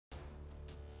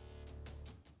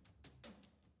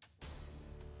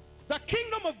The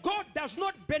kingdom of God does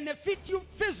not benefit you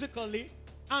physically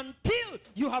until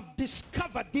you have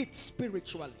discovered it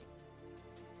spiritually.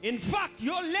 In fact,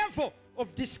 your level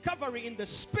of discovery in the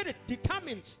spirit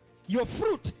determines your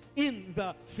fruit in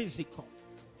the physical.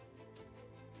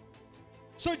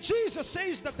 So Jesus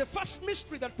says that the first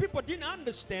mystery that people didn't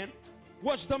understand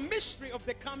was the mystery of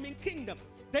the coming kingdom.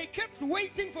 They kept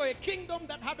waiting for a kingdom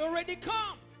that had already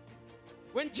come.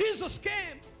 When Jesus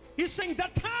came, he's saying the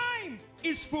time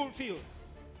is fulfilled.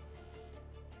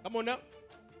 Come on now.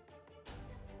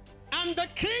 And the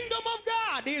kingdom of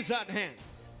God is at hand.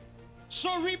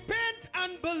 So repent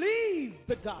and believe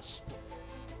the gospel.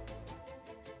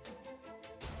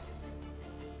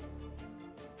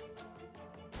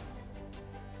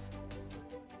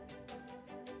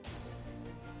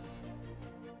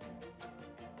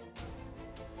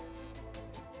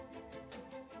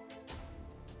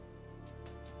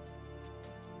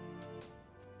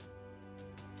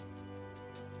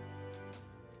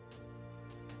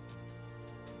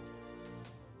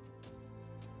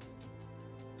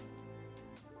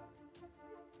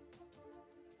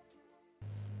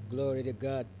 Glory to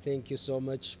God. Thank you so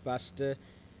much, Pastor.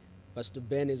 Pastor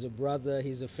Ben is a brother.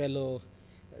 He's a fellow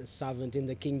servant in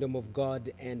the kingdom of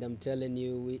God. And I'm telling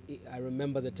you, I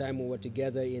remember the time we were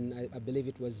together in, I believe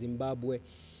it was Zimbabwe.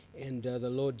 And the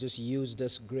Lord just used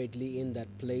us greatly in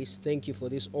that place. Thank you for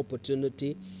this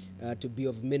opportunity to be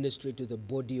of ministry to the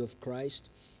body of Christ.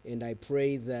 And I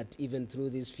pray that even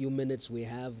through these few minutes we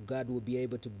have, God will be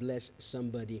able to bless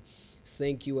somebody.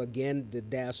 Thank you again, the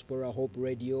Diaspora Hope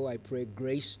Radio. I pray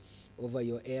grace over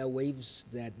your airwaves,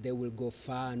 that they will go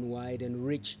far and wide and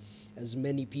reach as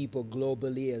many people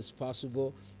globally as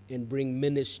possible and bring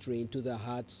ministry into the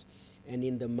hearts and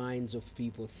in the minds of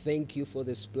people. Thank you for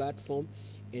this platform.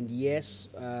 And yes,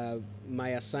 my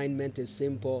assignment is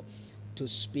simple: to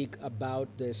speak about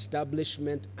the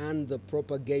establishment and the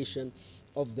propagation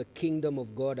of the kingdom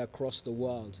of God across the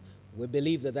world. We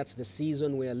believe that that's the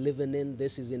season we are living in.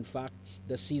 This is, in fact,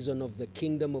 the season of the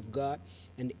kingdom of God.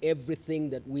 And everything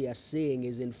that we are seeing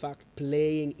is, in fact,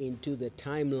 playing into the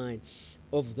timeline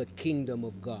of the kingdom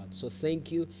of God. So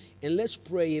thank you. And let's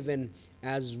pray even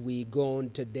as we go on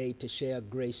today to share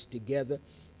grace together.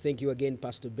 Thank you again,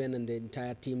 Pastor Ben, and the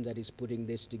entire team that is putting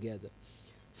this together.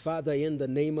 Father, in the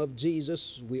name of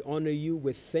Jesus, we honor you,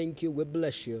 we thank you, we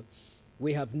bless you.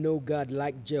 We have no God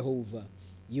like Jehovah.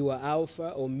 You are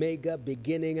Alpha, Omega,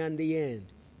 beginning and the end.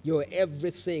 You are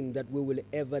everything that we will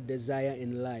ever desire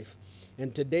in life.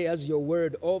 And today, as your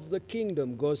word of the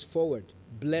kingdom goes forward,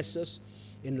 bless us,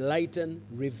 enlighten,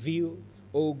 reveal,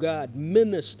 oh God,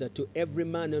 minister to every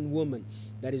man and woman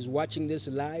that is watching this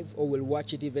live or will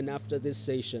watch it even after this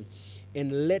session.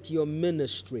 And let your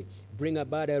ministry bring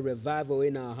about a revival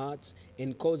in our hearts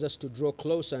and cause us to draw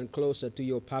closer and closer to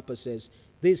your purposes.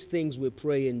 These things we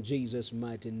pray in Jesus'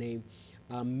 mighty name.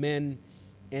 Amen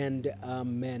and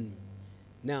amen.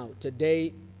 Now,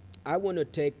 today, I want to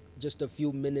take just a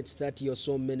few minutes, 30 or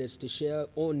so minutes, to share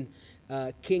on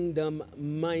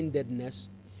kingdom-mindedness,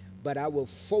 but I will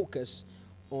focus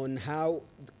on how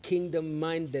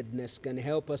kingdom-mindedness can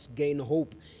help us gain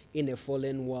hope in a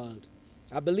fallen world.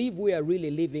 I believe we are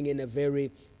really living in a very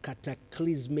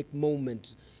cataclysmic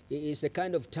moment. It's a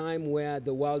kind of time where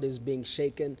the world is being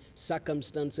shaken,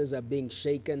 circumstances are being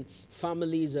shaken,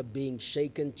 families are being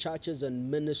shaken, churches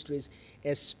and ministries,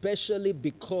 especially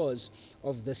because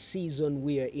of the season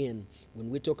we are in. When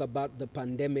we talk about the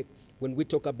pandemic, when we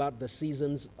talk about the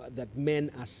seasons that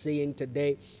men are seeing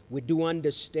today, we do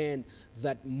understand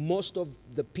that most of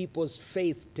the people's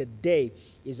faith today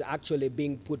is actually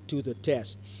being put to the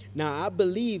test. Now, I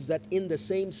believe that in the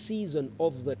same season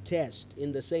of the test,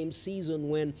 in the same season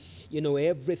when,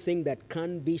 everything that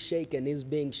can be shaken is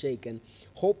being shaken,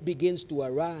 hope begins to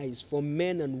arise for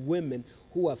men and women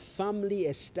who are firmly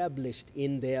established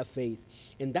in their faith.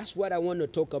 And that's what I want to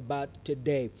talk about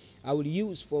today. I will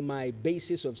use for my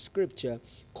basis of scripture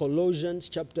Colossians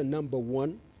chapter number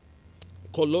 1.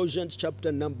 Colossians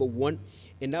chapter number 1.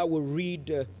 And I will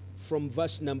read from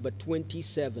verse number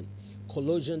 27.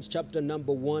 Colossians chapter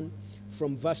number 1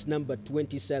 from verse number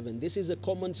 27. This is a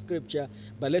common scripture,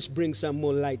 but let's bring some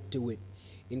more light to it.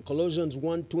 In Colossians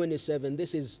 1:27,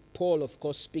 this is Paul, of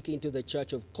course, speaking to the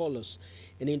church of Colossus.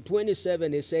 And in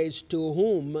 27, it says, to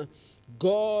whom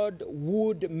God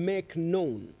would make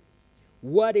known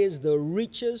what is the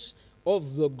riches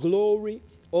of the glory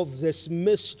of this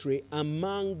mystery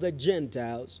among the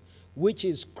Gentiles, which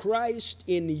is Christ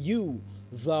in you,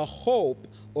 the hope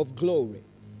of glory.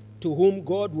 To whom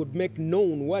God would make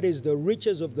known what is the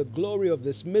riches of the glory of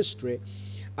this mystery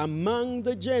among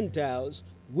the Gentiles,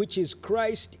 which is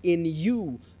Christ in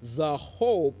you, the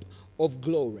hope of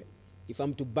glory. If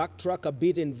I'm to backtrack a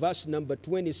bit in verse number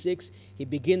 26, he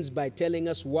begins by telling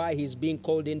us why he's being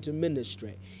called into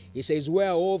ministry. He says,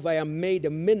 whereof I am made a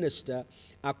minister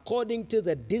according to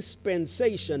the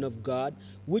dispensation of God,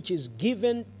 which is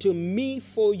given to me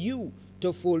for you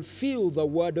to fulfill the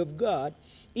word of God,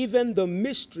 even the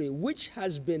mystery which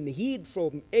has been hid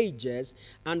from ages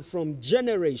and from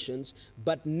generations,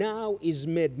 but now is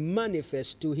made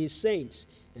manifest to his saints.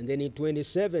 And then in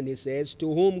 27 he says,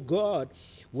 to whom God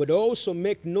would also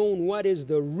make known what is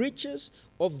the riches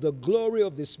of the glory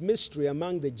of this mystery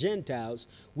among the Gentiles,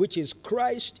 which is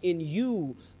Christ in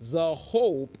you, the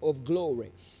hope of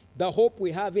glory. The hope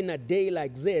we have in a day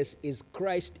like this is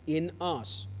Christ in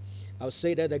us. I'll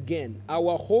say that again.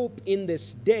 Our hope in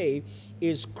this day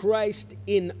is Christ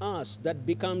in us. That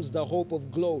becomes the hope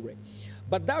of glory.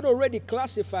 But that already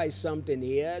classifies something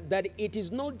here, that it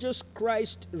is not just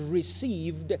Christ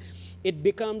received, it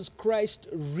becomes Christ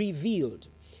revealed.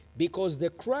 Because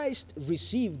the Christ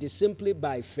received is simply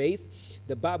by faith.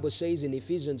 The Bible says in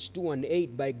Ephesians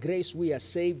 2:8, by grace we are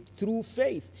saved through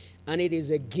faith, and it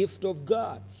is a gift of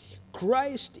God.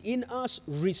 Christ in us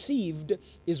received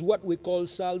is what we call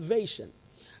salvation.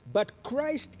 But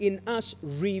Christ in us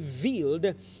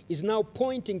revealed is now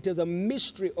pointing to the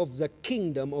mystery of the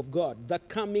kingdom of God, the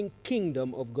coming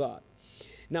kingdom of God.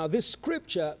 Now, this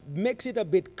scripture makes it a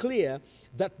bit clear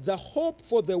that the hope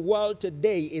for the world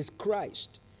today is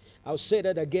Christ. I'll say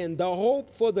that again. The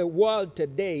hope for the world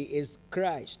today is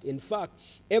Christ. In fact,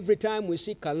 every time we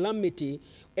see calamity,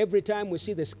 every time we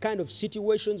see this kind of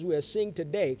situations we are seeing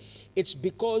today, it's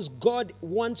because God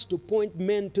wants to point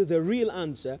men to the real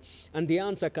answer, and the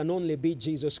answer can only be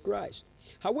Jesus Christ.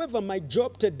 However, my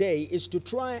job today is to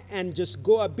try and just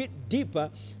go a bit deeper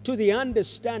to the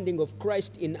understanding of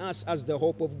Christ in us as the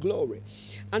hope of glory.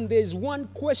 And there's one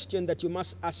question that you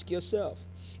must ask yourself.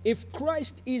 If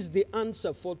Christ is the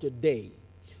answer for today,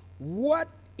 what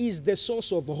is the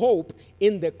source of hope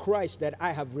in the Christ that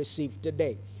I have received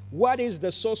today? What is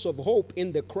the source of hope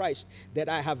in the Christ that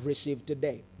I have received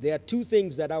today? There are two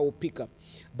things that I will pick up.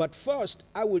 But first,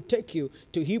 I will take you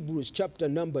to Hebrews chapter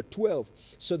number 12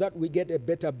 so that we get a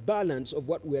better balance of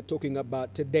what we are talking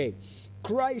about today.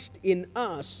 Christ in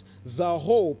us, the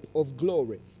hope of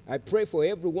glory. I pray for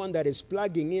everyone that is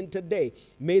plugging in today.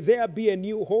 May there be a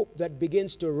new hope that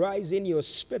begins to rise in your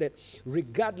spirit,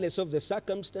 regardless of the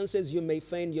circumstances you may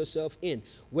find yourself in,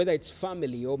 whether it's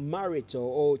family or marital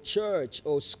or church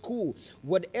or school,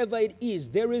 whatever it is,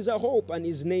 there is a hope, and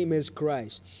his name is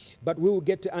Christ. But we will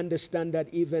get to understand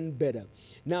that even better.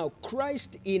 Now,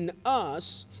 Christ in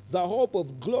us, the hope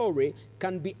of glory,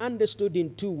 can be understood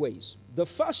in two ways. The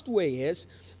first way is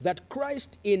that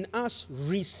Christ in us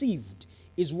received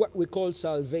is what we call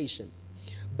salvation.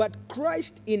 But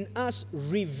Christ in us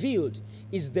revealed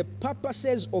is the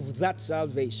purposes of that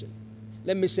salvation.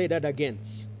 Let me say that again.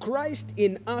 Christ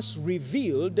in us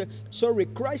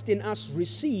Christ in us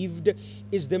received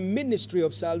is the ministry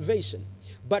of salvation.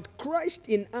 But Christ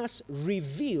in us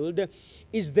revealed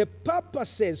is the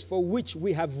purposes for which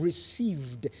we have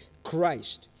received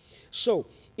Christ. So,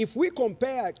 if we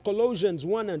compare Colossians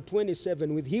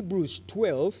 1:27 with Hebrews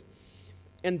 12,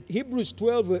 and Hebrews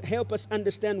 12 will help us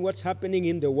understand what's happening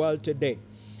in the world today.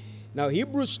 Now,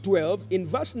 Hebrews 12, in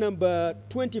verse number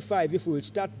 25, if we will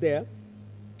start there,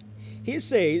 he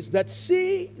says that,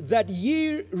 see that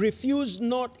ye refuse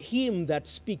not him that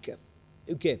speaketh.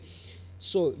 Okay,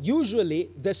 so usually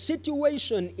the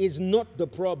situation is not the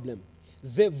problem.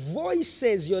 The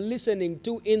voices you're listening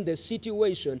to in the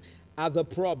situation are the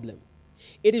problem.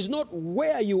 It is not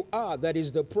where you are that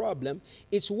is the problem.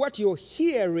 It's what you're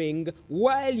hearing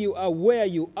while you are where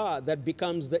you are that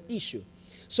becomes the issue.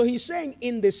 So he's saying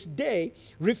in this day,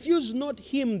 refuse not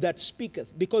him that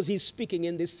speaketh, because he's speaking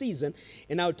in this season.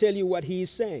 And I'll tell you what he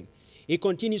is saying. He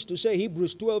continues to say,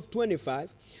 Hebrews 12:25,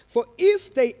 for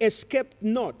if they escaped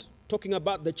not, talking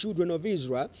about the children of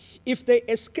Israel, if they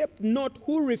escaped not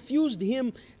who refused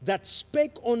him that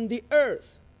spake on the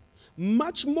earth,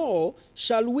 much more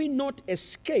shall we not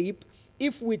escape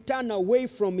if we turn away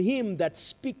from him that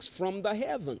speaks from the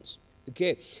heavens.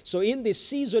 Okay, so in this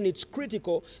season, it's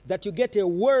critical that you get a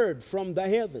word from the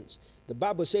heavens. The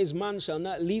Bible says, man shall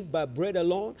not live by bread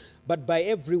alone, but by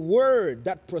every word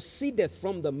that proceedeth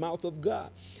from the mouth of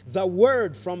God. The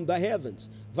word from the heavens.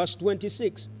 Verse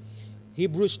 26,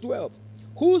 Hebrews 12.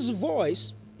 Whose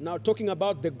voice, now talking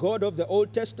about the God of the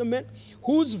Old Testament,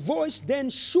 whose voice then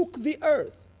shook the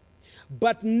earth.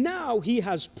 But now he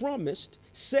has promised,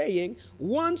 saying,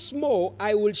 once more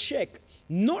I will shake,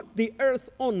 not the earth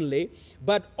only,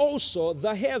 but also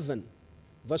the heaven.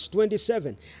 Verse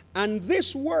 27, and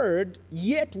this word,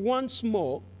 yet once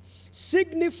more,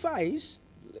 signifies,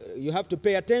 You have to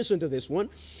pay attention to this one.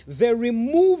 The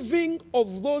removing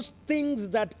of those things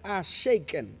that are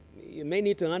shaken. You may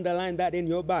need to underline that in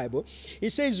your Bible. It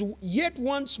says, yet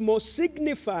once more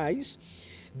signifies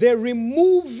the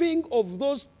removing of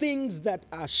those things that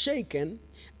are shaken,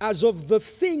 as of the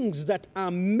things that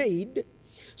are made,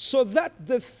 so that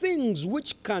the things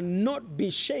which cannot be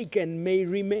shaken may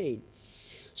remain.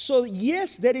 So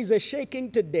yes, there is a shaking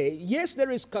today. Yes,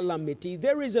 there is calamity.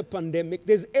 There is a pandemic.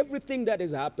 There's everything that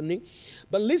is happening.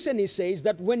 But listen, he says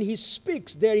that when he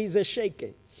speaks, there is a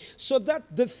shaking. So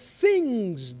that the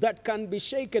things that can be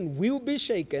shaken will be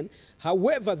shaken.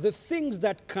 However, the things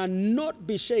that cannot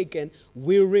be shaken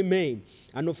will remain.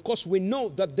 And of course, we know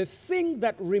that the thing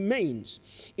that remains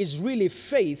is really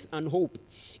faith and hope.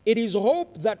 It is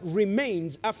hope that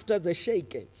remains after the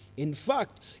shaking. In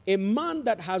fact, a man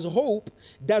that has hope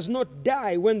does not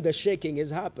die when the shaking is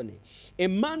happening. A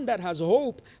man that has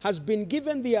hope has been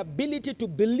given the ability to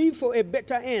believe for a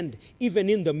better end, even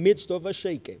in the midst of a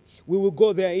shaking. We will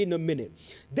go there in a minute.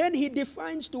 Then he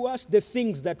defines to us the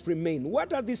things that remain.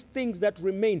 What are these things that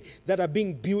remain that are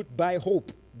being built by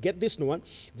hope? Get this one.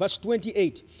 Verse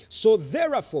 28. So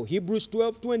therefore, Hebrews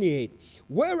 12:28.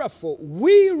 Wherefore,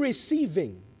 we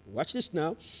receiving, watch this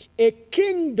now, a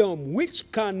kingdom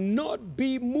which cannot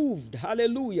be moved.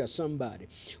 Hallelujah, somebody.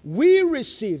 We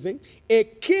receiving a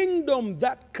kingdom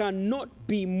that cannot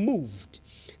be moved.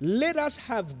 Let us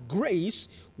have grace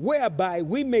whereby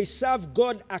we may serve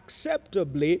God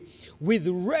acceptably with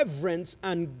reverence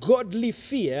and godly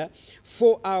fear,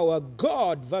 for our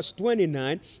God, verse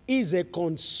 29, is a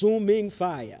consuming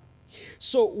fire.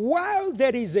 So while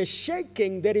there is a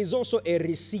shaking, there is also a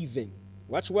receiving.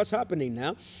 Watch what's happening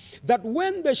now. That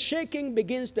when the shaking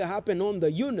begins to happen on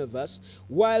the universe,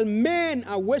 while men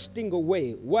are wasting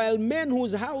away, while men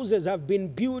whose houses have been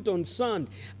built on sand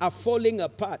are falling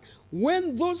apart,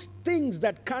 when those things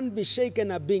that can't be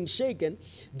shaken are being shaken,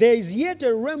 there is yet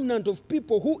a remnant of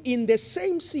people who in the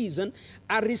same season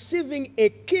are receiving a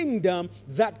kingdom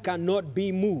that cannot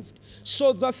be moved.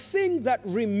 So the thing that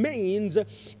remains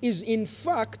is in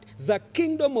fact the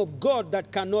kingdom of God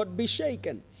that cannot be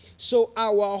shaken. So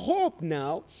our hope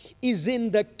now is in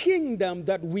the kingdom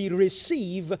that we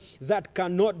receive that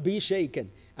cannot be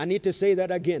shaken. I need to say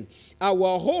that again.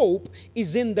 Our hope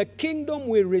is in the kingdom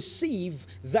we receive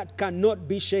that cannot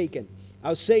be shaken.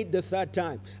 I'll say it the third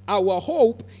time. Our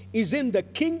hope is in the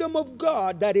kingdom of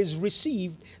God that is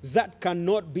received that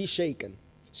cannot be shaken.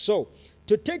 So,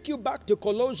 to take you back to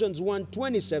Colossians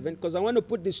 1:27, because I want to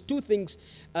put these two things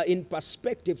in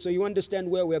perspective so you understand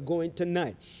where we're going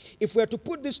tonight. If we're to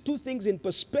put these two things in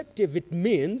perspective, it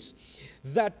means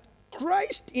that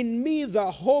Christ in me, the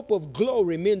hope of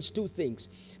glory, means two things.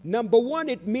 Number one,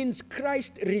 it means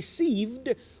Christ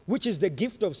received, which is the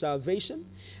gift of salvation.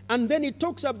 And then it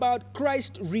talks about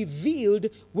Christ revealed,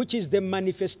 which is the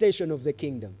manifestation of the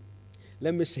kingdom.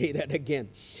 Let me say that again.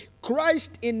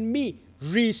 Christ in me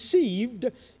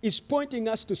received is pointing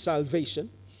us to salvation.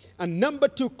 And number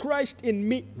two, Christ in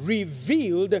me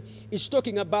revealed is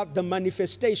talking about the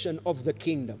manifestation of the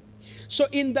kingdom. So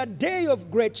in the day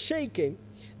of great shaking,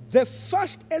 the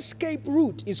first escape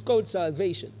route is called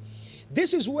salvation.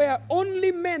 This is where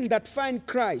only men that find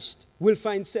Christ will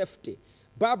find safety.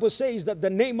 Bible says that the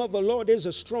name of the Lord is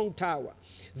a strong tower.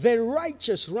 The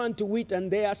righteous run to it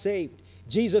and they are saved.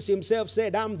 Jesus himself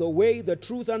said, I'm the way, the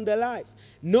truth, and the life.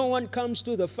 No one comes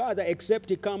to the Father except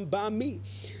he come by me.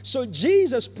 So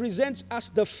Jesus presents us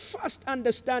the first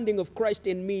understanding of Christ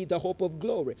in me, the hope of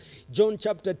glory. John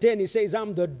chapter 10, he says,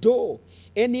 I'm the door.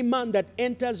 Any man that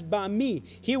enters by me,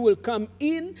 he will come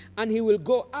in and he will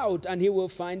go out and he will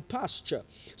find pasture.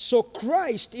 So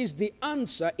Christ is the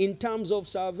answer in terms of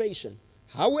salvation.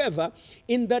 However,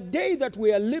 in the day that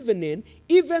we are living in,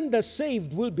 even the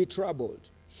saved will be troubled.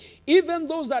 Even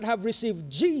those that have received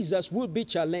Jesus will be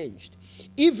challenged.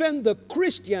 Even the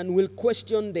Christian will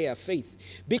question their faith,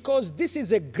 because this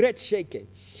is a great shaking.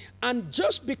 And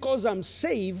just because I'm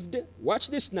saved, watch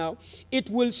this now, it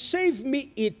will save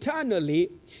me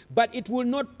eternally, but it will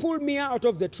not pull me out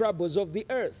of the troubles of the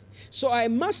earth. So I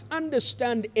must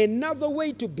understand another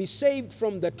way to be saved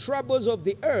from the troubles of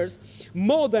the earth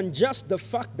more than just the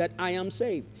fact that I am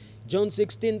saved. John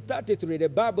 16:33, the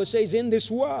Bible says, in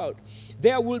this world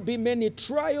there will be many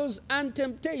trials and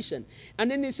temptation.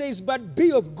 And then it says, but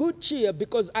be of good cheer,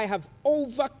 because I have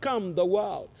overcome the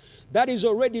world. That is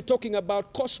already talking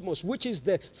about cosmos, which is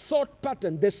the thought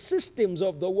pattern, the systems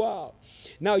of the world.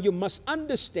 Now you must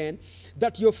understand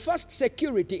that your first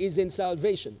security is in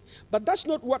salvation. But that's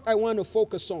not what I want to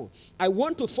focus on. I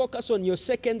want to focus on your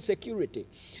second security.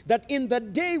 That in the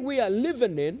day we are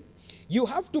living in, you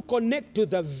have to connect to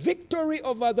the victory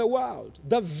over the world,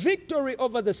 the victory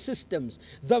over the systems,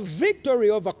 the victory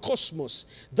over cosmos,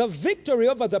 the victory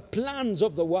over the plans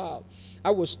of the world.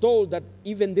 I was told that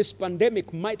even this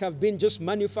pandemic might have been just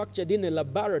manufactured in a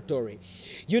laboratory.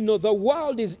 You know, the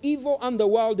world is evil and the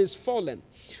world is fallen.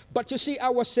 But you see,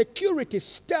 our security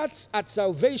starts at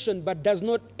salvation but does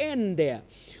not end there.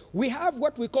 We have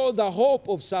what we call the hope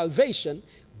of salvation,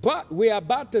 but we are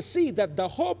about to see that the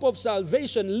hope of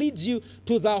salvation leads you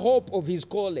to the hope of his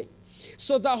calling.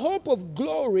 So the hope of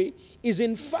glory is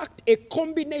in fact a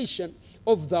combination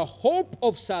of the hope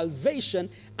of salvation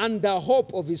and the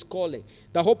hope of his calling.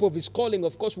 The hope of his calling,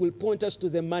 of course, will point us to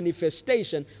the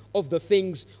manifestation of the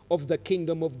things of the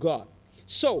kingdom of God.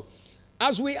 So,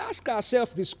 as we ask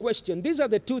ourselves this question, these are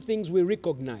the two things we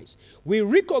recognize. We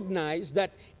recognize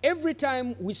that every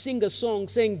time we sing a song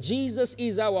saying Jesus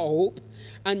is our hope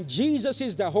and Jesus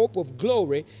is the hope of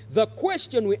glory, the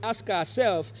question we ask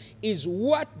ourselves is,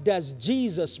 what does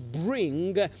Jesus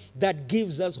bring that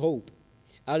gives us hope?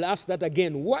 I'll ask that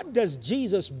again. What does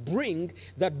Jesus bring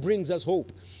that brings us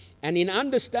hope? And in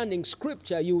understanding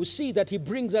Scripture, you will see that he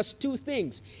brings us two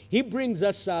things. He brings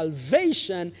us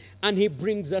salvation and he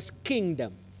brings us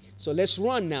kingdom. So let's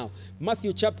run now.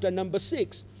 Matthew chapter number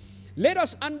 6. Let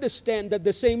us understand that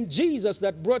the same Jesus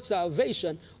that brought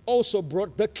salvation also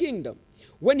brought the kingdom.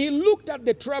 When he looked at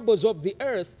the troubles of the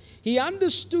earth, he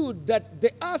understood that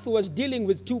the earth was dealing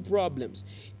with two problems.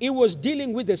 It was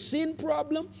dealing with a sin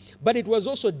problem, but it was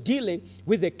also dealing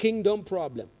with a kingdom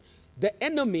problem. The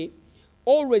enemy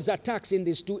always attacks in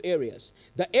these two areas.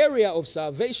 The area of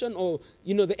salvation, or,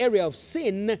 you know, the area of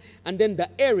sin, and then the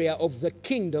area of the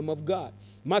kingdom of God.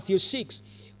 Matthew 6,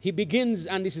 he begins,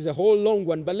 and this is a whole long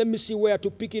one, but let me see where to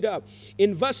pick it up.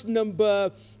 In verse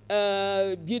number,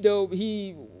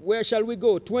 where shall we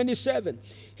go? 27.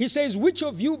 He says, which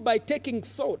of you by taking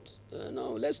thought,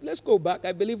 no, let's go back.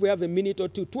 I believe we have a minute or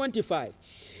two. 25.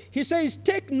 He says,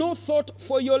 take no thought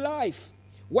for your life,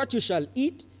 what you shall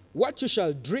eat, what you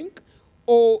shall drink,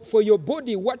 or for your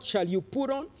body, what shall you put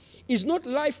on? Is not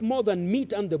life more than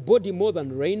meat and the body more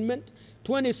than raiment?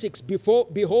 26,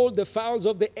 behold the fowls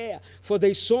of the air, for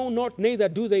they sow not, neither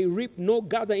do they reap, nor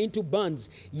gather into barns,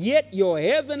 yet your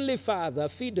heavenly Father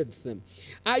feedeth them.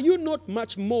 Are you not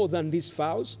much more than these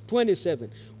fowls?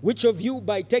 27, which of you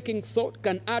by taking thought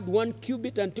can add 1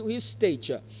 cubit unto his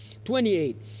stature?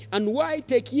 28, and why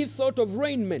take ye thought of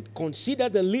raiment? Consider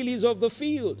the lilies of the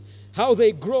field, how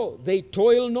they grow, they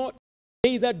toil not,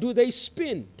 neither do they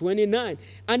spin. 29.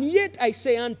 And yet I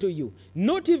say unto you,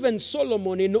 not even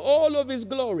Solomon in all of his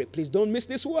glory, please don't miss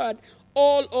this word,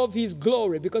 all of his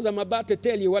glory, because I'm about to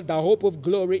tell you what the hope of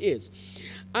glory is.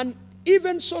 And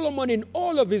even Solomon in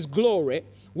all of his glory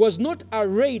was not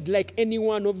arrayed like any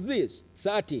one of these.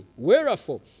 30.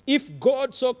 Wherefore, if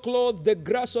God so clothed the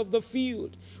grass of the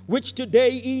field, which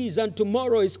today is and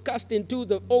tomorrow is cast into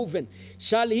the oven,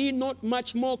 shall he not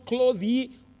much more clothe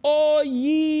ye, O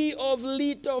ye of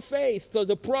little faith? So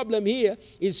the problem here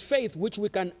is faith, which we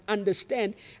can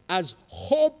understand as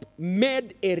hope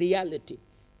made a reality.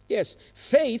 Yes,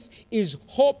 faith is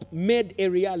hope made a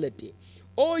reality.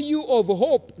 O you of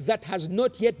hope that has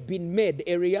not yet been made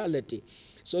a reality.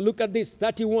 So look at this,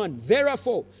 31.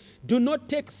 Therefore, do not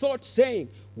take thought, saying,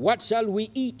 what shall we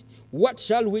eat? What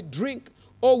shall we drink?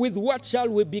 Or with what shall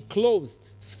we be clothed?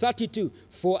 32.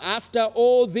 For after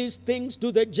all these things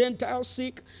do the Gentiles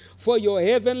seek, for your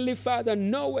heavenly Father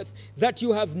knoweth that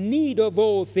you have need of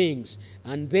all things.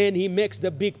 And then he makes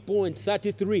the big point,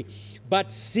 33.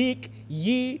 But seek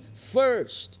ye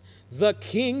first the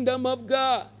kingdom of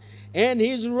God and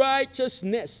his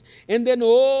righteousness, and then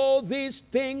all these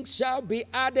things shall be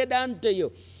added unto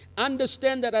you.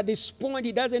 Understand that at this point,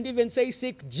 he doesn't even say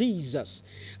seek Jesus.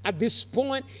 At this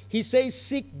point, he says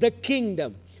seek the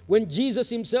kingdom. When Jesus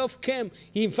himself came,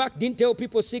 he in fact didn't tell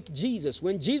people seek Jesus.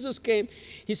 When Jesus came,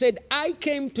 he said, I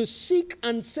came to seek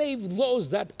and save those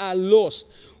that are lost.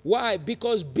 Why?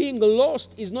 Because being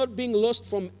lost is not being lost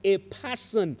from a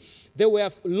person. They were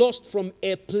lost from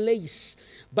a place.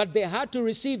 But they had to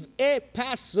receive a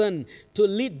person to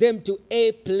lead them to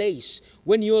a place.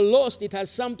 When you're lost, it has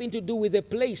something to do with a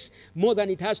place more than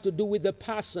it has to do with a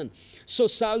person. So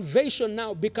salvation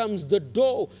now becomes the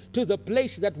door to the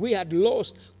place that we had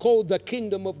lost, called the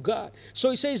kingdom of God.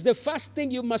 So he says the first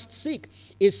thing you must seek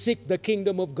is seek the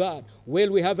kingdom of God.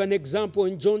 Well, we have an example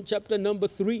in John chapter number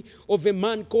 3 of a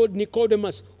man called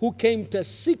Nicodemus who came to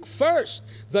seek first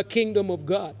the kingdom of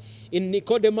God. In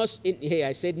Nicodemus,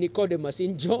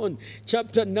 in John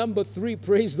chapter number 3,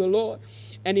 praise the Lord.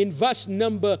 And in verse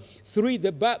number 3,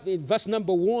 in verse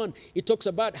number 1, it talks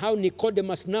about how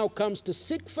Nicodemus now comes to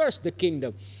seek first the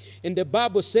kingdom. And the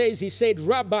Bible says, he said,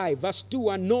 Rabbi, verse 2,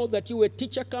 I know that you a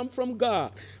teacher come from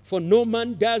God, for no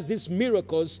man does these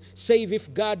miracles save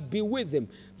if God be with him.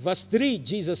 Verse 3,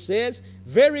 Jesus says,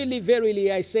 verily,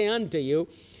 verily, I say unto you,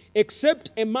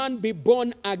 except a man be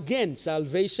born again,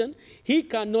 salvation, he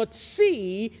cannot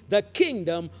see the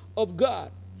kingdom of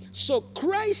God. So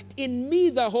Christ in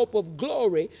me, the hope of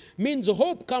glory, means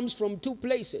hope comes from two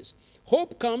places.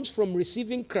 Hope comes from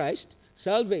receiving Christ,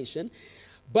 salvation,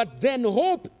 but then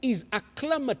hope is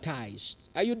acclimatized.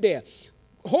 Are you there?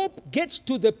 Hope gets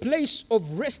to the place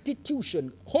of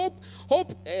restitution.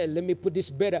 Let me put this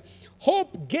better.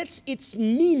 Hope gets its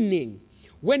meaning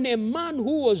when a man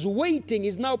who was waiting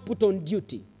is now put on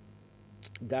duty.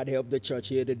 God help the church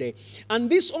here today. And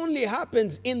this only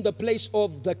happens in the place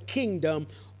of the kingdom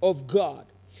of God.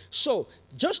 So,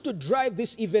 just to drive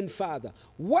this even further,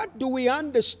 what do we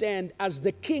understand as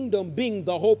the kingdom being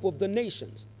the hope of the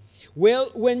nations?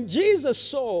 Well, when Jesus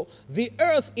saw the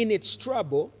earth in its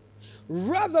trouble,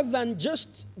 rather than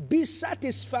just be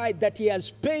satisfied that he has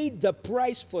paid the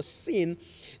price for sin,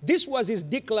 this was his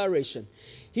declaration.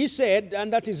 He said,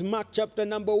 and that is Mark chapter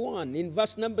number 1, in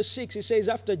verse number 6, he says,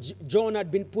 after John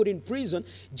had been put in prison,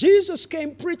 Jesus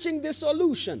came preaching the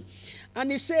solution.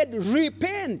 And he said,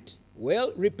 repent.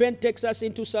 Well, repent takes us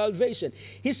into salvation.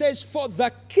 He says, for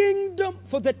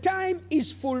the time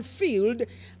is fulfilled,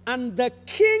 and the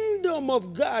kingdom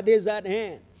of God is at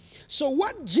hand. So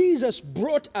what Jesus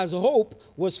brought as hope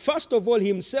was, first of all,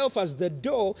 himself as the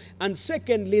door, and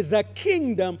secondly, the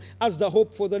kingdom as the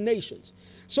hope for the nations.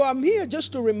 So I'm here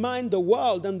just to remind the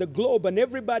world and the globe and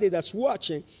everybody that's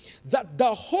watching that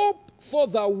the hope for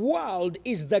the world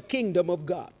is the kingdom of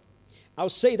God. I'll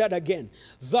say that again.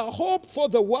 The hope for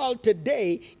the world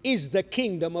today is the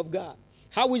kingdom of God.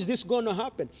 How is this going to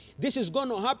happen? This is going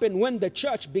to happen when the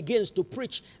church begins to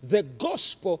preach the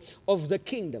gospel of the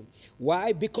kingdom.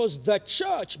 Why? Because the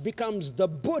church becomes the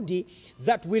body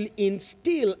that will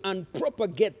instill and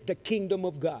propagate the kingdom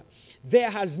of God.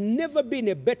 There has never been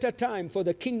a better time for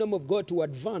the kingdom of God to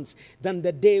advance than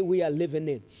the day we are living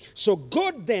in. So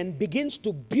God then begins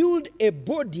to build a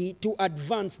body to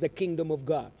advance the kingdom of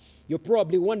God. You're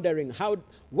probably wondering,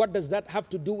 what does that have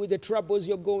to do with the troubles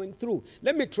you're going through?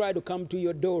 Let me try to come to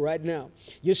your door right now.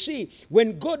 You see,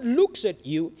 when God looks at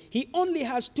you, he only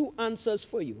has two answers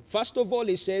for you. First of all,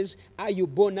 he says, are you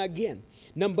born again?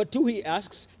 Number two, he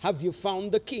asks, have you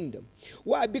found the kingdom?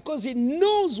 Why? Because he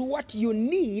knows what you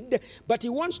need, but he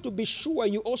wants to be sure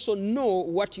you also know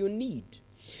what you need.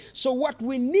 So what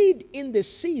we need in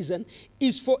this season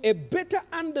is for a better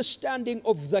understanding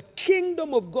of the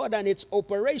kingdom of God and its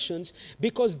operations,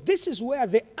 because this is where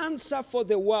the answer for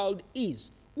the world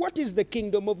is. What is the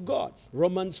kingdom of God?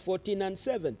 Romans 14 and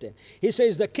 17. He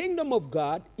says the kingdom of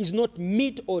God is not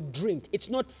meat or drink. It's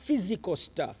not physical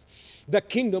stuff. The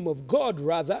kingdom of God,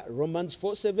 rather, Romans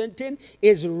 4:17,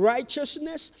 is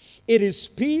righteousness, it is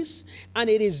peace, and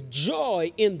it is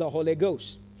joy in the Holy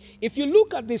Ghost. If you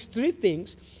look at these three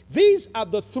things, these are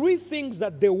the three things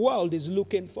that the world is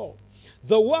looking for.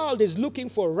 The world is looking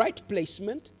for right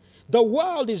placement. The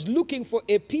world is looking for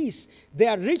a peace. There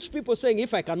are rich people saying,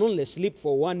 if I can only sleep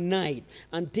for one night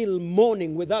until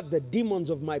morning without the demons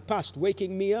of my past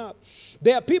waking me up.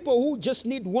 There are people who just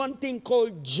need one thing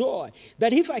called joy,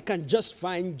 that if I can just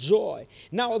find joy.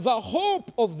 Now, the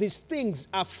hope of these things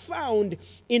are found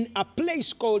in a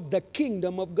place called the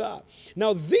kingdom of God.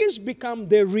 Now, these become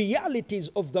the realities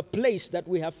of the place that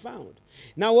we have found.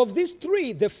 Now, of these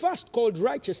three, the first, called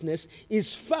righteousness,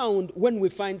 is found when we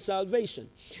find salvation.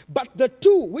 But the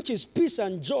two, which is peace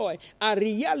and joy, are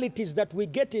realities that we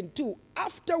get into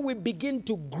after we begin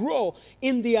to grow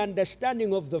in the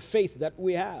understanding of the faith that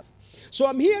we have. So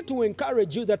I'm here to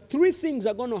encourage you that three things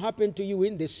are going to happen to you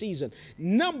in this season.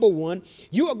 Number one,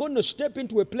 you are going to step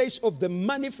into a place of the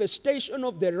manifestation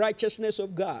of the righteousness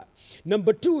of God.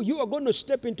 Number two, you are going to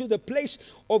step into the place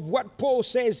of what Paul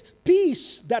says,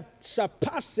 peace that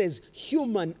surpasses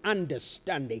human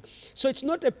understanding. So it's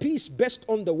not a peace based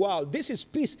on the world. This is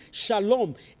peace,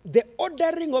 shalom, the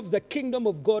ordering of the kingdom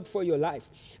of God for your life.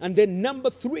 And then number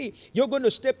three, you're going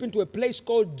to step into a place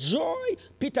called joy.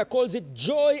 Peter calls it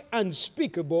joy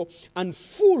unspeakable and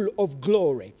full of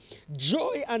glory.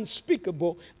 Joy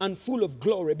unspeakable and full of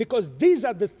glory, because these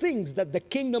are the things that the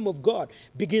kingdom of God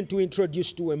begin to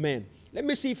introduce to a man. Let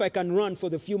me see if I can run for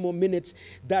the few more minutes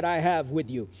that I have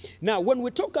with you. Now, when we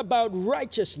talk about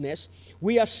righteousness,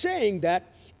 we are saying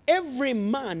that every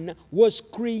man was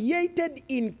created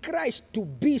in Christ to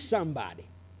be somebody.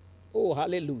 Oh,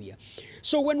 hallelujah.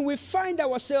 So when we find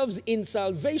ourselves in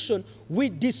salvation, we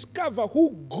discover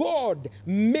who God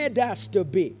made us to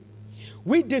be.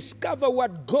 We discover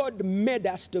what God made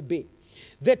us to be.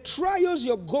 The trials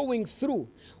you're going through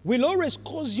will always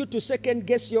cause you to second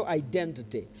guess your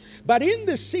identity. But in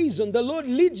this season, the Lord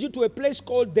leads you to a place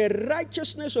called the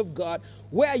righteousness of God,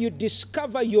 where you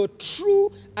discover your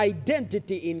true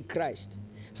identity in Christ.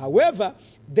 However,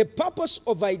 the purpose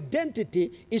of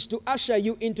identity is to usher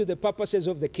you into the purposes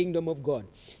of the kingdom of God.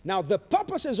 Now, the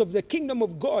purposes of the kingdom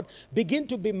of God begin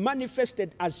to be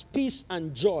manifested as peace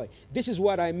and joy. This is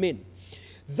what I mean.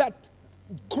 That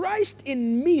Christ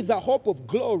in me, the hope of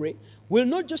glory, will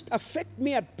not just affect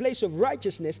me at place of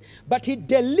righteousness, but he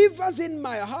delivers in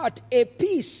my heart a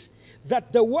peace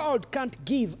that the world can't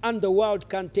give and the world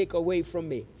can't take away from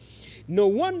me. No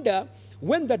wonder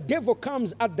when the devil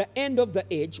comes at the end of the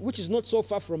age, which is not so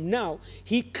far from now,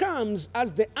 he comes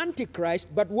as the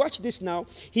Antichrist, but watch this now,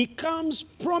 he comes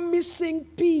promising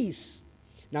peace.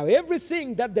 Now,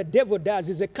 everything that the devil does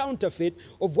is a counterfeit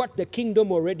of what the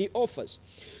kingdom already offers.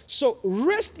 So,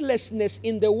 restlessness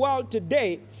in the world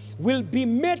today will be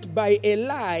met by a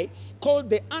lie called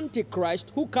the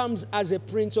Antichrist, who comes as a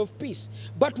prince of peace.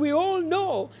 But we all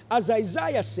know, as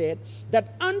Isaiah said,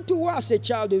 that unto us a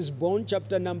child is born,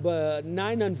 chapter number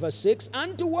 9 and verse 6,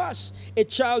 unto us a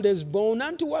child is born,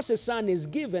 unto us a son is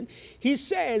given. He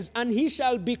says, and he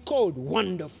shall be called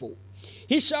Wonderful.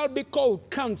 He shall be called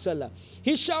Counselor.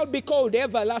 He shall be called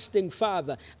Everlasting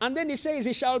Father. And then he says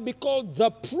he shall be called the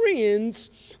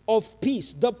Prince of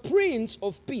Peace. The Prince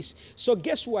of Peace. So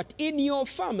guess what? In your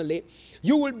family,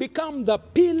 you will become the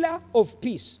pillar of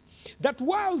peace. That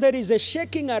while there is a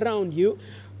shaking around you,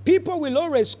 people will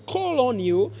always call on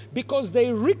you because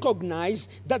they recognize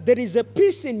that there is a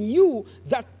peace in you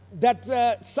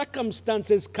that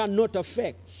circumstances cannot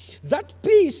affect. That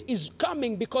peace is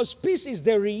coming because peace is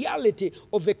the reality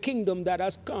of a kingdom that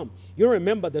has come. You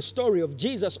remember the story of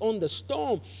Jesus on the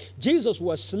storm. Jesus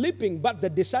was sleeping, but the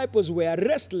disciples were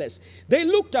restless. They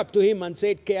looked up to him and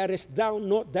said, "Carest thou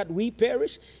not that we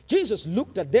perish?" Jesus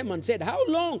looked at them and said, "How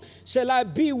long shall I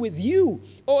be with you,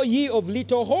 O ye of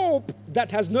little hope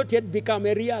that has not yet become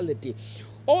a reality?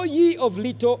 O ye of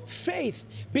little faith."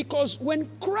 Because when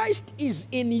Christ is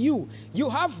in you, you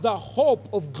have the hope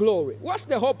of glory. What's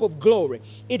the hope of glory?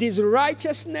 It is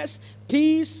righteousness,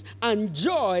 peace, and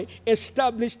joy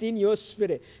established in your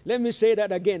spirit. Let me say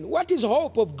that again. What is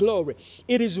hope of glory?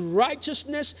 It is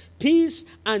righteousness, peace,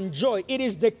 and joy. It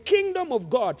is the kingdom of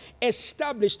God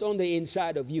established on the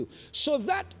inside of you. So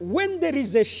that when there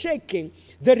is a shaking,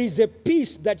 there is a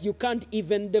peace that you can't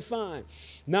even define.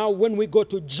 Now, when we go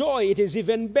to joy, it is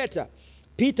even better.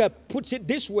 Peter puts it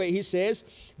this way. He says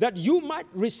that you might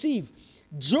receive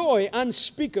joy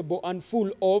unspeakable and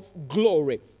full of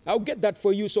glory. I'll get that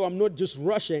for you so I'm not just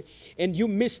rushing and you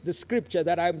miss the scripture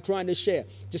that I'm trying to share.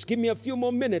 Just give me a few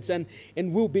more minutes and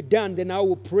we'll be done. Then I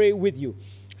will pray with you.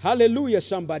 Hallelujah,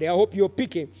 somebody. I hope you're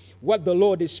picking what the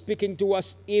Lord is speaking to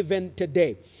us even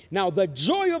today. Now, the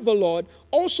joy of the Lord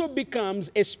also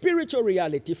becomes a spiritual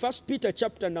reality. 1 Peter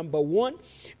chapter number 1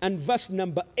 and verse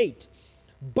number 8.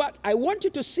 But I want you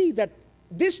to see that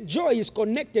this joy is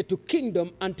connected to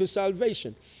kingdom and to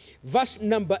salvation. Verse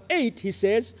number 8, he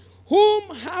says,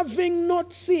 "Whom having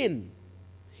not seen,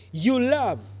 you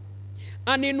love,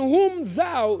 and in whom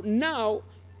thou now,"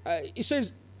 it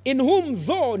says, "in whom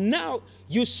though now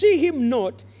you see him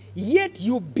not, yet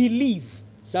you believe."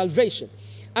 Salvation.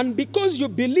 "And because you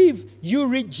believe, you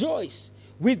rejoice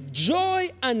with joy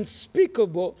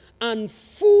unspeakable and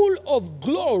full of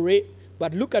glory."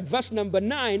 But look at verse number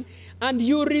 9. "And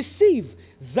you receive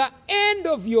the end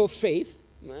of your faith."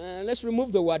 Let's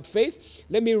remove the word faith.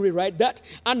 Let me rewrite that.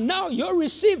 "And now you're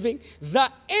receiving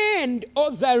the end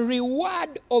or the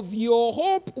reward of your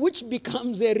hope, which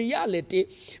becomes a reality."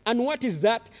 And what is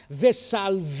that? The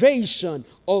salvation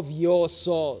of your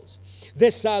souls. The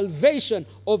salvation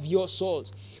of your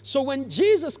souls. So when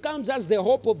Jesus comes as the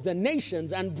hope of the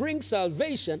nations and brings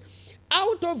salvation,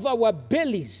 out of our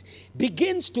bellies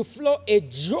begins to flow a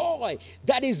joy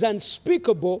that is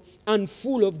unspeakable and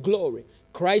full of glory.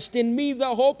 Christ in me,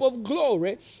 the hope of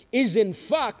glory, is in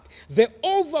fact the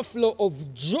overflow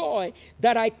of joy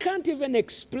that I can't even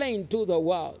explain to the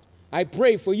world. I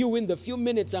pray for you in the few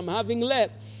minutes I'm having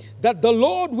left that the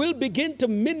Lord will begin to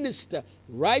minister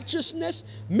righteousness,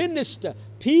 minister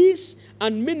peace,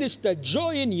 and minister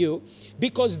joy in you,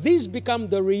 because these become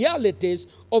the realities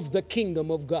of the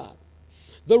kingdom of God.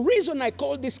 The reason I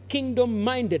call this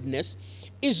kingdom-mindedness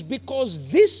is because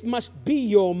this must be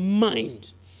your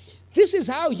mind. This is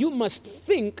how you must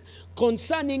think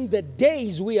concerning the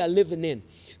days we are living in.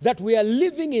 That we are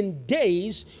living in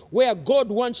days where God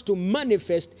wants to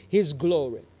manifest His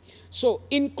glory. So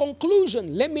in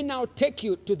conclusion, let me now take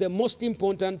you to the most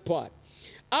important part.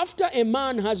 After a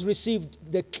man has received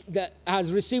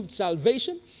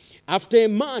salvation, after a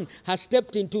man has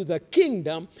stepped into the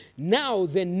kingdom, now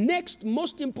the next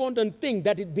most important thing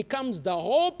that it becomes the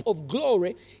hope of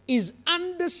glory is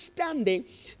understanding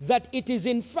that it is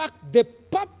in fact the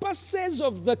purposes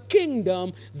of the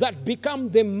kingdom that become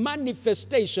the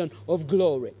manifestation of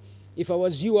glory. If I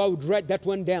was you, I would write that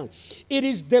one down. It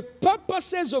is the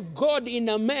purposes of God in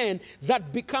a man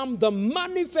that become the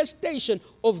manifestation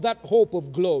of that hope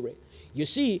of glory. You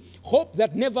see, hope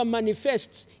that never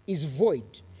manifests is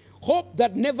void. Hope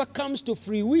that never comes to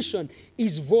fruition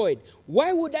is void.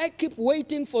 Why would I keep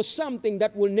waiting for something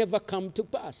that will never come to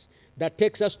pass? That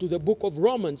takes us to the book of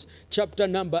Romans, chapter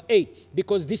number 8,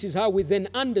 because this is how we then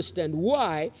understand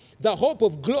why the hope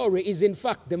of glory is in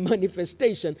fact the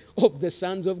manifestation of the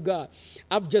sons of God.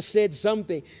 I've just said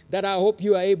something that I hope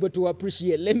you are able to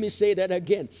appreciate. Let me say that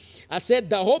again. I said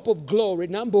the hope of glory,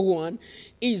 number one,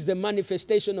 is the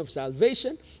manifestation of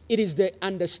salvation. It is the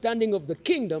understanding of the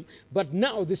kingdom, but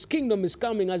now this kingdom is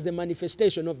coming as the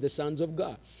manifestation of the sons of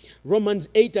God. Romans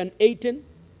 8 and 18,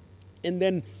 and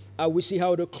then we see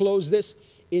how to close this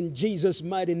in Jesus'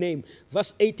 mighty name.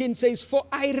 Verse 18 says, "For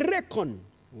I reckon,"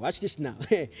 watch this now,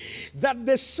 "that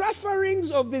the sufferings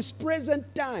of this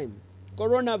present time,"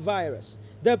 coronavirus,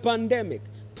 the pandemic,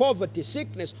 poverty,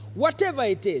 sickness, whatever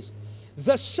it is,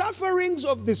 the sufferings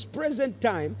of this present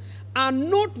time are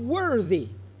not worthy,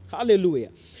 hallelujah,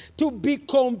 to be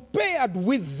compared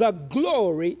with the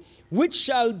glory which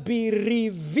shall be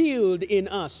revealed in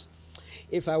us.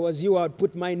 If I was you, I would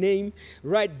put my name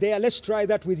right there. Let's try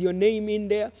that with your name in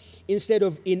there. Instead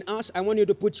of in us, I want you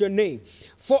to put your name.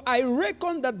 "For I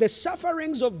reckon that the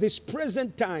sufferings of this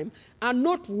present time are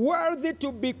not worthy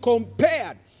to be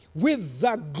compared with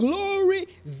the glory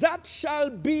that shall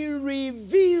be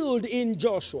revealed in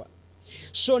Joshua."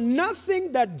 So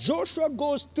nothing that Joshua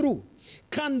goes through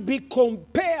can be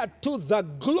compared to the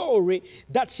glory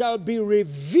that shall be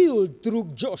revealed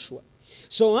through Joshua.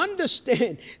 So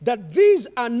understand that these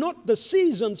are not the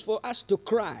seasons for us to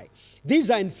cry. These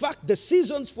are in fact the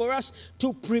seasons for us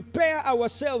to prepare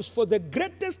ourselves for the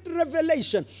greatest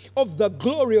revelation of the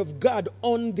glory of God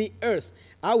on the earth.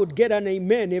 I would get an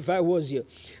amen if I was you.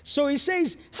 So he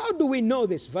says, how do we know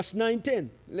this? Verse 19.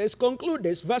 Let's conclude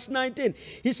this. Verse 19.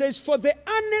 He says, "For the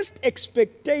earnest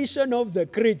expectation of the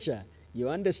creature," you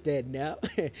understand now,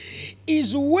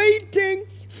 "is waiting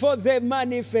for the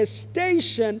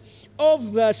manifestation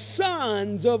of the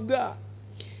sons of God."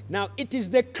 Now, it is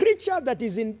the creature that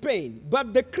is in pain,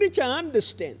 but the creature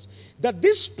understands that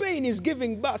this pain is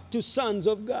giving birth to sons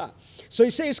of God. So he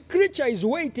says, creature is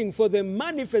waiting for the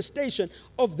manifestation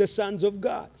of the sons of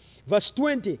God. Verse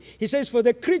 20, he says, "For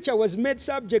the creature was made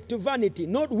subject to vanity,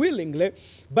 not willingly,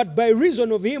 but by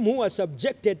reason of him who was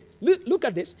subjected." Look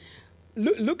at this.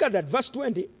 Look at that, verse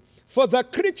 20. "For the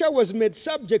creature was made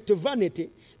subject to vanity,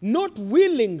 not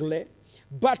willingly,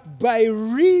 but by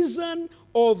reason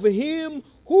of him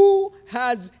who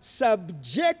has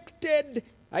subjected,"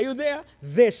 are you there?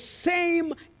 "The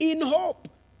same in hope."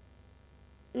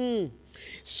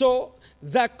 So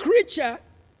the creature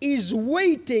is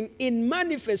waiting in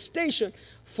manifestation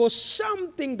for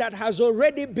something that has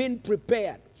already been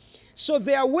prepared. So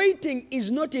their waiting is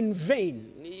not in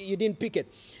vain. You didn't pick it.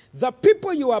 The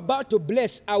people you are about to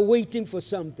bless are waiting for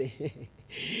something.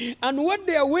 And what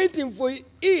they are waiting for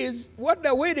is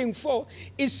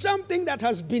something that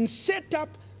has been set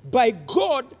up by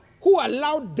God who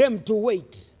allowed them to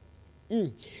wait.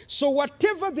 So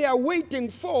whatever they are waiting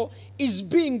for is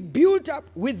being built up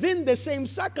within the same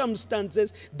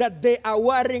circumstances that they are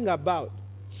worrying about.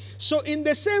 So in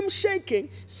the same shaking,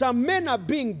 some men are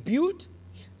being built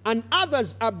and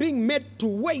others are being made to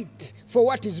wait for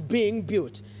what is being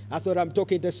built. I thought I'm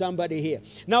talking to somebody here.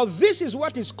 Now this is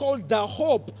what is called the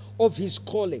hope of his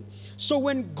calling. So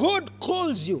when God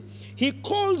calls you, he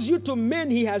calls you to men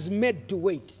he has made to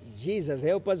wait. Jesus,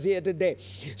 help us here today.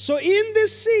 So in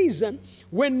this season,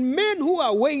 when men who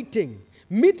are waiting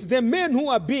meet the men who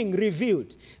are being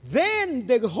revealed, then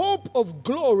the hope of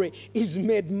glory is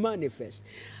made manifest.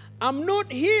 I'm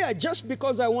not here just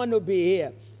because I want to be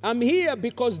here. I'm here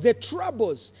because the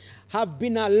troubles have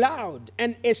been allowed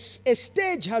and a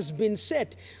stage has been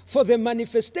set for the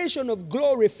manifestation of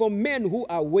glory for men who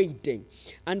are waiting.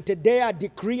 And today I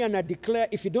decree and I declare,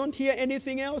 if you don't hear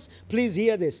anything else, please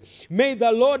hear this. May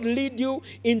the Lord lead you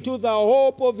into the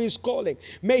hope of his calling.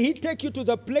 May he take you to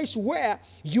the place where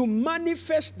you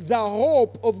manifest the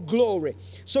hope of glory.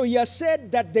 So he has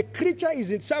said that the creature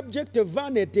is subject to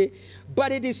vanity,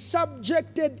 but it is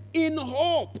subjected in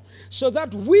hope, so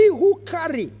that we who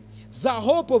carry the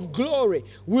hope of glory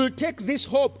will take this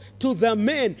hope to the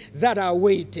men that are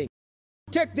waiting.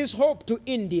 take this hope to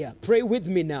India. Pray with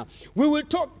me now. We will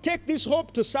take this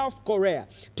hope to South Korea,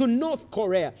 to North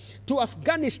Korea, to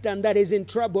Afghanistan that is in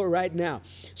trouble right now.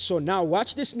 So now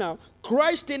watch this now.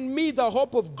 Christ in me, the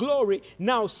hope of glory,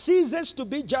 now ceases to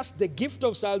be just the gift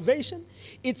of salvation.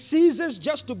 It ceases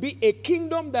just to be a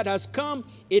kingdom that has come.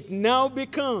 It now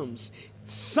becomes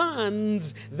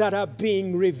sons that are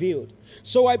being revealed.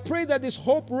 So I pray that this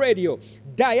Hope Radio,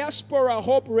 Diaspora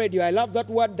Hope Radio, I love that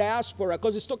word diaspora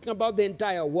because it's talking about the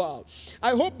entire world.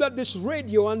 I hope that this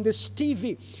radio and this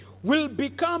TV will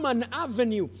become an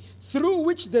avenue through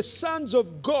which the sons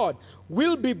of God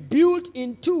will be built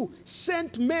into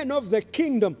sent men of the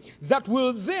kingdom that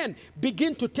will then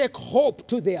begin to take hope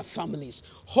to their families,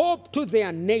 hope to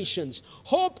their nations,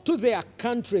 hope to their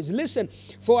countries. Listen,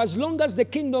 for as long as the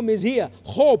kingdom is here,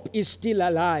 hope is still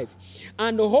alive.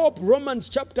 And hope, Romans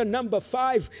chapter number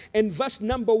 5 and verse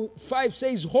number 5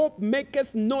 says, hope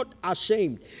maketh not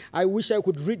ashamed. I wish I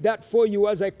could read that for you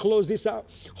as I close this out.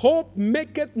 Hope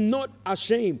maketh not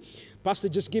ashamed. Pastor,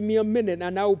 just give me a minute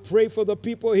and I'll pray for the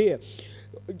people here.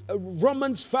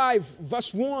 Romans 5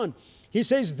 verse 1. He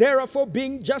says, therefore,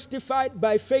 being justified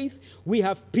by faith, we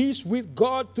have peace with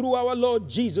God through our Lord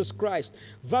Jesus Christ.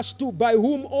 Verse 2, by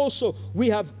whom also we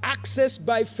have access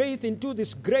by faith into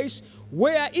this grace,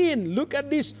 wherein, look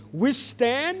at this, we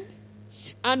stand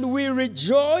and we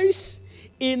rejoice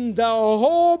in the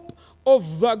hope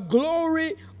of the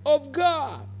glory of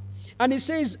God. And he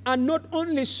says, and not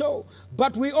only so,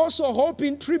 but we also hope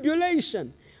in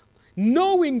tribulation,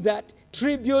 knowing that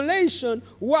tribulation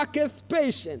worketh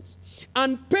patience,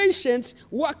 and patience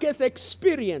worketh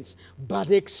experience,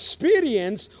 but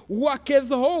experience worketh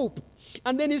hope.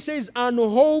 And then he says, and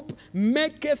hope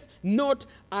maketh not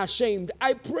ashamed.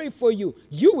 I pray for you.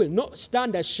 You will not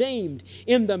stand ashamed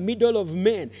in the middle of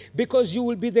men, because you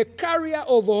will be the carrier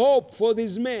of hope for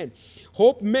these men.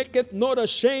 Hope maketh not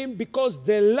ashamed, because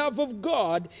the love of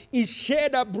God is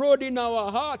shed abroad in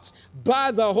our hearts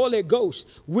by the Holy Ghost,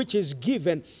 which is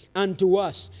given unto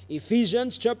us.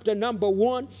 Ephesians chapter number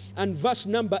 1 and verse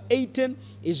number 18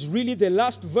 is really the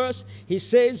last verse. He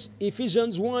says,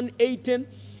 Ephesians 1:18,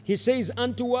 he says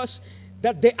unto us,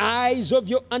 that the eyes of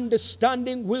your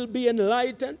understanding will be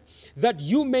enlightened, that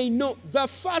you may know. The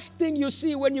first thing you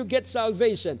see when you get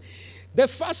salvation, the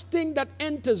first thing that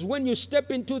enters when you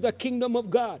step into the kingdom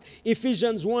of God,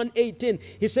 Ephesians 1:18,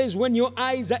 he says, when your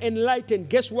eyes are enlightened,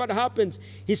 guess what happens?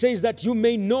 He says that you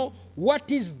may know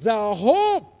what is the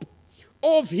hope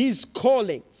of his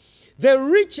calling, the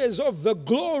riches of the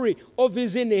glory of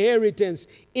his inheritance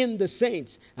in the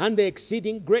saints, and the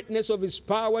exceeding greatness of his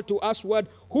power to usward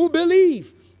who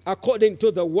believe, according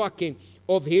to the working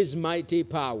of his mighty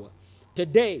power.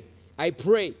 Today, I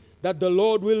pray that the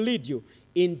Lord will lead you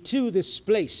into this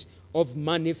place of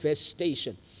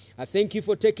manifestation. I thank you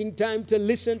for taking time to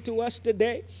listen to us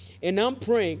today, and I'm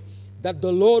praying that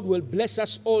the Lord will bless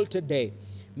us all today.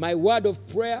 My word of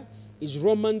prayer is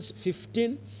Romans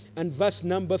 15 and verse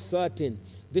number 13.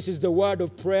 This is the word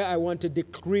of prayer I want to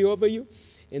decree over you,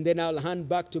 and then I'll hand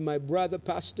back to my brother,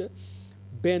 Pastor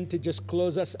Ben, to just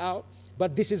close us out.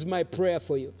 But this is my prayer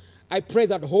for you. I pray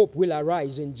that hope will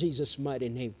arise in Jesus' mighty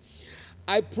name.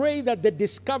 I pray that the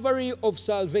discovery of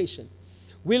salvation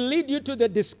will lead you to the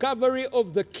discovery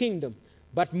of the kingdom.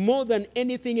 But more than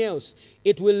anything else,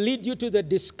 it will lead you to the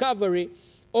discovery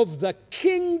of the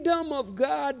kingdom of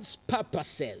God's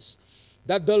purposes.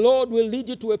 That the Lord will lead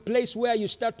you to a place where you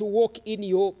start to walk in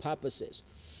your purposes.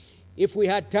 If we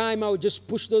had time, I would just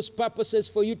push those purposes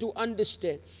for you to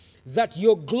understand that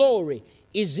your glory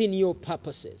is in your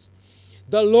purposes.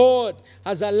 The Lord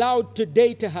has allowed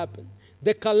today to happen,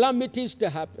 the calamities to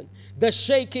happen, the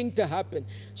shaking to happen,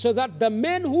 so that the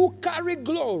men who carry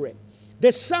glory,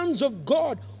 the sons of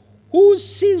God, whose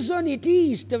season it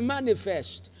is to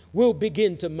manifest, will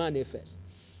begin to manifest.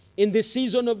 In this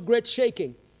season of great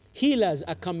shaking, healers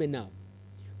are coming out.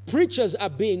 Preachers are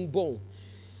being born.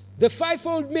 The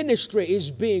fivefold ministry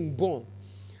is being born.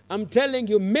 I'm telling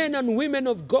you, men and women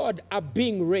of God are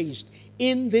being raised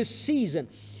in this season.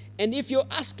 And if you're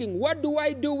asking, what do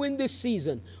I do in this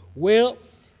season? Well,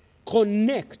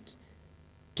 connect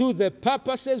to the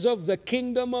purposes of the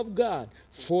kingdom of God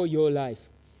for your life.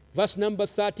 Verse number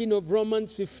 13 of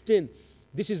Romans 15.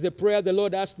 This is the prayer the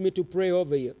Lord asked me to pray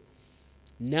over you.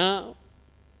 Now,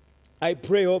 I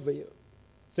pray over you.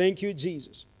 Thank you,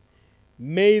 Jesus.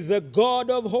 May the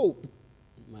God of hope,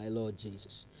 my Lord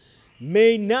Jesus,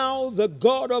 may now the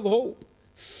God of hope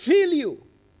fill you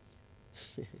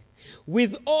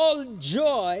with all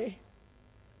joy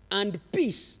and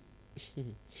peace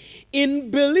in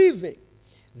believing,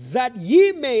 that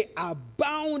ye may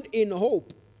abound in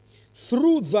hope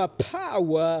through the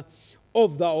power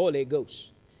of the Holy Ghost.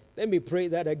 Let me pray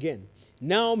that again.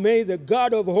 Now may the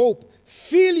God of hope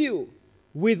fill you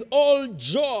with all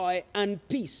joy and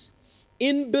peace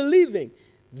in believing,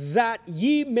 that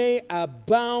ye may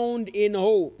abound in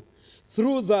hope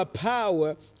through the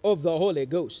power of the Holy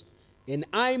Ghost. And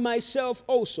I myself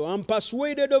also am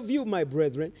persuaded of you, my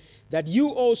brethren, that you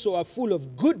also are full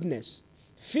of goodness,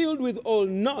 filled with all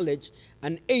knowledge,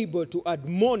 and able to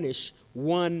admonish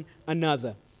one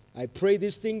another. I pray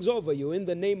these things over you in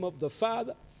the name of the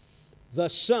Father, the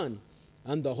Son,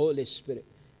 and the Holy Spirit.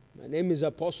 My name is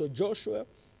Apostle Joshua.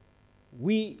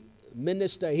 We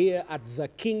minister here at the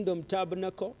Kingdom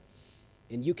Tabernacle,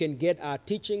 and you can get our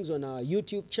teachings on our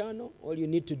YouTube channel. All you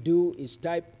need to do is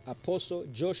type Apostle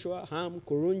Joshua Ham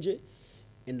Kurungi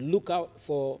and look out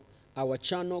for our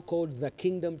channel called the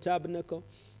Kingdom Tabernacle,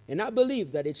 and I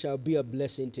believe that it shall be a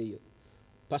blessing to you.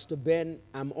 Pastor Ben,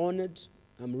 I'm honored.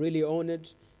 I'm really honored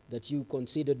that you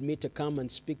considered me to come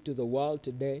and speak to the world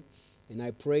today, and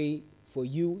I pray for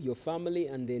you, your family,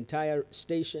 and the entire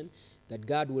station, that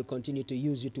God will continue to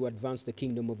use you to advance the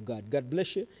kingdom of God. God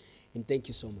bless you, and thank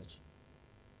you so much.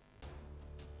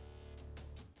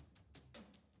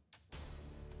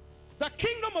 The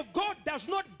kingdom of God does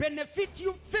not benefit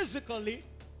you physically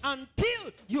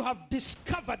until you have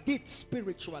discovered it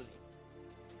spiritually.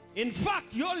 In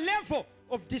fact, your level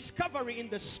of discovery in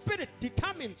the spirit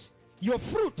determines your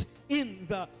fruit in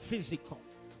the physical.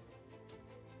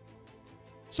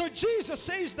 So Jesus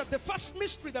says that the first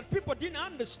mystery that people didn't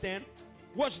understand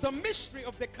was the mystery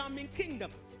of the coming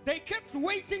kingdom. They kept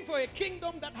waiting for a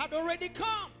kingdom that had already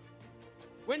come.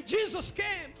 When Jesus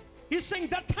came, he's saying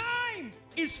the time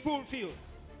is fulfilled.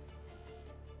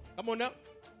 Come on now.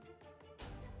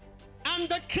 And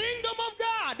the kingdom of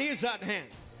God is at hand.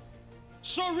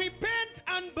 So repent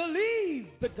and believe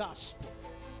the gospel.